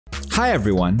Hi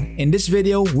everyone, in this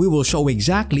video we will show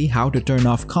exactly how to turn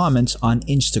off comments on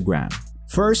Instagram.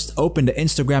 First, open the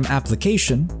Instagram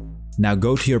application. Now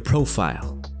go to your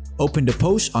profile. Open the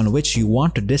post on which you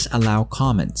want to disallow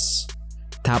comments.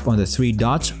 Tap on the three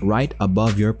dots right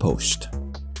above your post.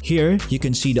 Here you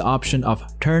can see the option of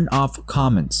turn off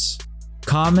comments.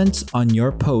 Comments on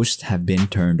your post have been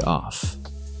turned off.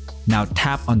 Now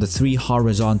tap on the three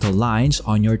horizontal lines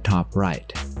on your top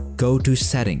right. Go to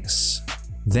settings.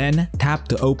 Then tap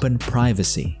to open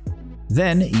privacy.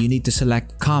 Then you need to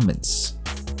select comments.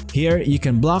 Here you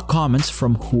can block comments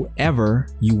from whoever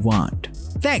you want.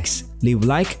 Thanks! Leave a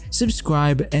like,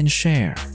 subscribe, and share.